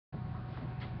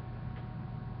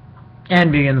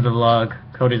And begins the vlog.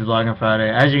 Kody's vlog on Friday.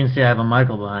 As you can see, I have a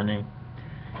Michael behind me.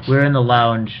 We're in the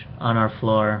lounge on our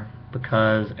floor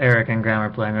because Eric and Graham are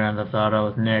playing Grand Theft Auto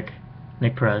with Nick.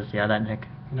 Nick Perez. Yeah, that Nick.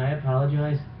 Can I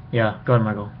apologize? Yeah, go ahead,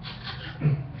 Michael.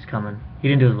 He's coming. He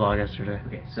didn't do the vlog yesterday.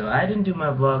 Okay, so I didn't do my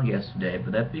vlog yesterday,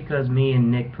 but that's because me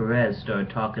and Nick Perez started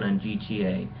talking on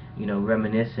GTA, you know,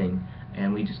 reminiscing,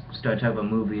 and we just started talking about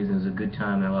movies, and it was a good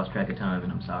time, and I lost track of time,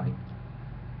 and I'm sorry.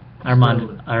 I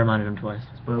reminded him twice.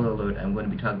 Spoiler alert, I'm going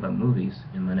to be talking about movies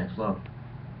in my next vlog.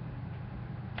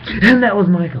 And that was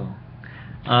Michael.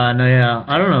 No, yeah,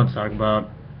 I don't know what to talk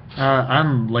about.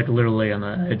 I'm like literally on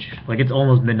the edge. Like it's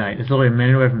almost midnight. It's literally a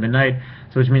minute away from midnight,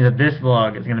 so which means that this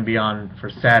vlog is gonna be on for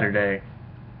Saturday.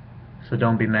 So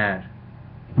don't be mad.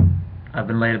 I've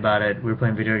been late about it. We were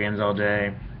playing video games all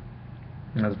day.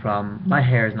 And that's the problem. My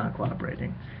hair is not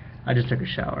cooperating. I just took a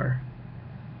shower.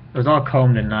 It was all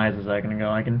combed and nice a second ago.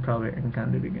 I can kind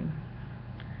of do it again.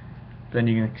 Then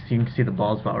you can see the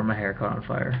bald spot where my hair caught on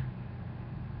fire.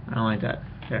 I don't like that.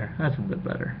 There, that's a bit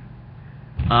better.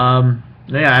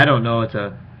 Yeah, I don't know what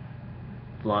to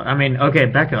vlog. I mean, okay,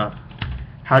 back up.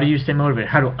 How do you stay motivated?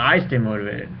 How do I stay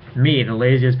motivated? Me, the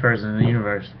laziest person in the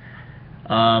universe.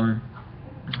 I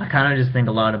kind of just think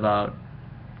a lot about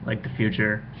like the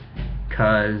future,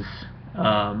 cause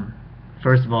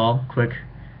first of all, quick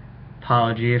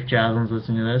apology if Jasmine's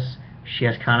listening to this. She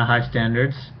has kind of high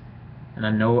standards, and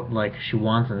I know what like she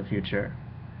wants in the future,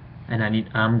 and I need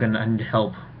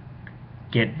help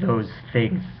get those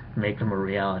things, make them a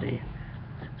reality.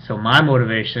 So my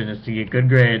motivation is to get good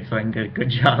grades so I can get a good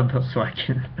job so I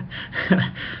can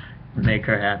make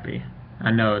her happy.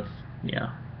 I know it's,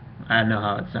 yeah, I know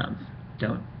how it sounds.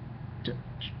 Don't.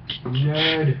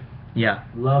 Nerd. Yeah.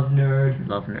 Love nerd.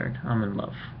 Love nerd. I'm in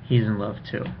love. He's in love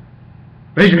too.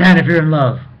 Raise your hand if you're in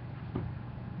love.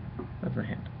 That's my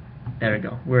hand. There we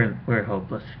go. We're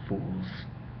hopeless fools.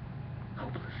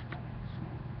 Hopeless fools.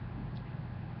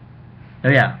 Oh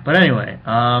yeah, but anyway,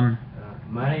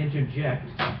 might I interject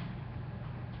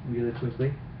really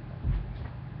quickly?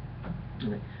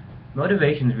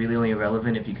 Motivation is really only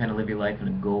relevant if you kind of live your life in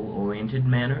a goal-oriented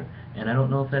manner, and I don't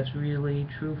know if that's really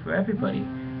true for everybody.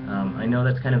 I know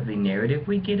that's kind of the narrative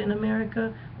we get in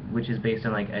America, which is based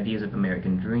on like ideas of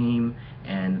American dream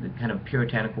and the kind of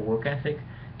puritanical work ethic,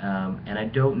 and I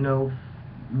don't know.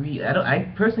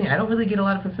 I personally don't really get a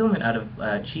lot of fulfillment out of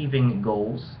achieving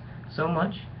goals so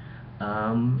much.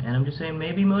 And I'm just saying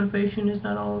maybe motivation is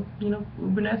not all, you know,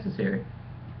 uber necessary.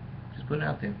 Just putting it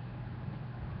out there.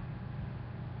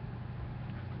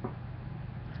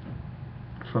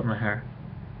 Flip my hair.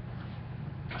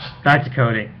 Back to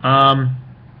Kody.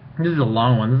 This is a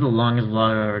long one. This is the longest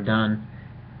vlog I've ever done.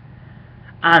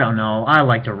 I don't know. I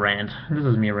like to rant. This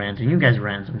is me ranting. You guys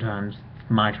rant sometimes.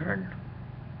 It's my turn.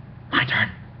 My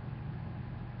turn.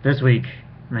 This week,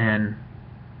 man,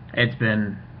 it's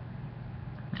been...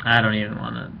 I don't even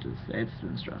want to just say it's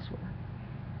been stressful.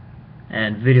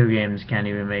 And video games can't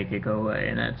even make it go away,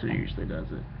 and that's what usually does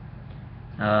it.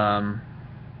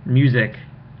 Music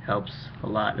helps a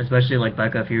lot, especially like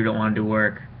Becca, if you don't want to do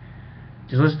work.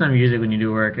 Just listen to music when you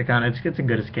do work. It's a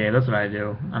good escape. That's what I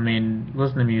do. I mean,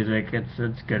 listen to music.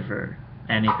 It's good for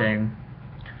anything.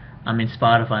 I mean,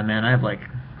 Spotify, man. I have like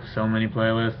so many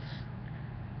playlists.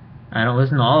 I don't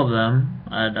listen to all of them.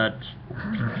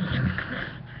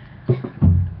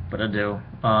 But I do.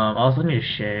 I also need to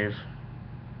shave.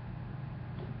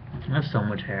 I have so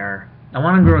much hair. I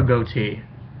want to grow a goatee.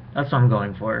 That's what I'm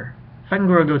going for. If I can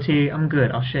grow a goatee, I'm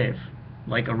good. I'll shave.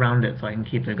 Like around it so I can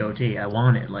keep the goatee. I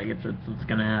want it. Like it's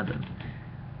gonna happen.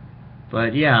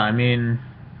 But yeah, I mean,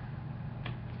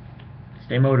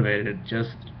 stay motivated.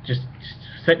 Just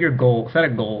set your goal. Set a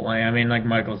goal. Like, I mean, like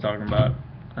Michael's talking about.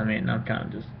 I mean, I'm kind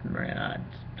of just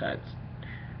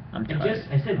I'm tired.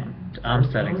 I said I'm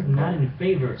setting I was not in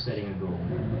favor of setting a goal.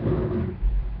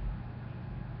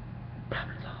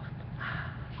 Problem solved.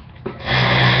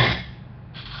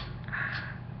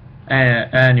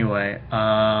 Anyway,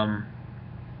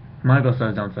 Michael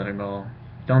says don't set a goal.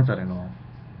 Don't set a goal.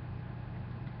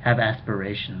 Have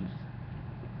aspirations.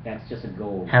 That's just a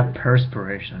goal. Have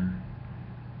perspiration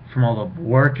from all the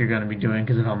work you're going to be doing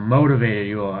because of how motivated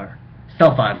you are.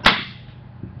 Still 5.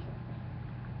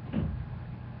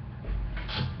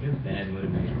 You have bad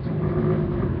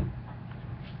motivation.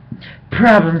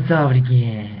 Problem solved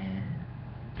again.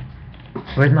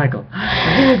 Where's Michael?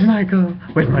 Where's Michael?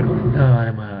 Where's Michael?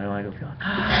 No, Michael's gone.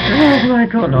 Where's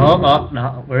Michael? No,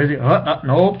 no. Where is he?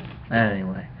 Nope.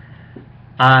 Anyway,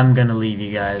 I'm gonna leave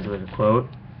you guys with a quote.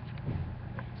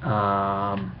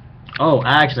 Oh,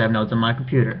 I actually have notes on my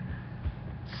computer.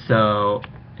 So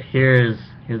here's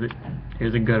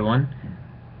a good one.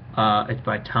 It's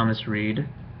by Thomas Reed.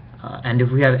 And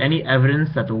if we have any evidence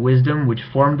that the wisdom which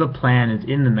formed the plan is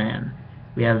in the man,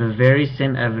 we have the very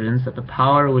same evidence that the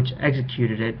power which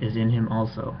executed it is in him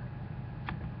also.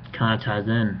 Kind of ties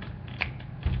in.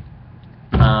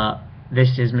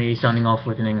 This is me signing off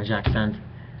with an English accent.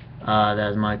 That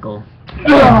is Michael.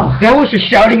 Ugh, that was just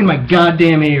shouting in my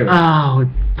goddamn ear. Ow,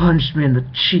 he punched me in the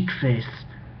cheek face.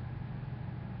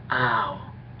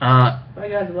 Ow. Bye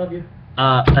guys, I love you.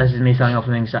 This is me signing off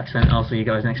with an English accent. I'll see you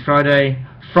guys next Friday.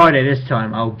 Friday this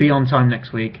time. I'll be on time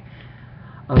next week.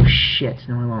 Oh shit,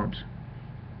 no I won't.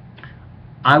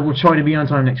 I will try to be on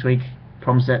time next week.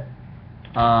 Promise it.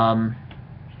 Bye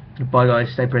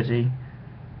guys, stay pretty.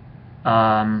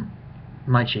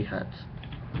 My cheek hurts.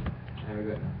 Have a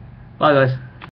good one. Bye guys.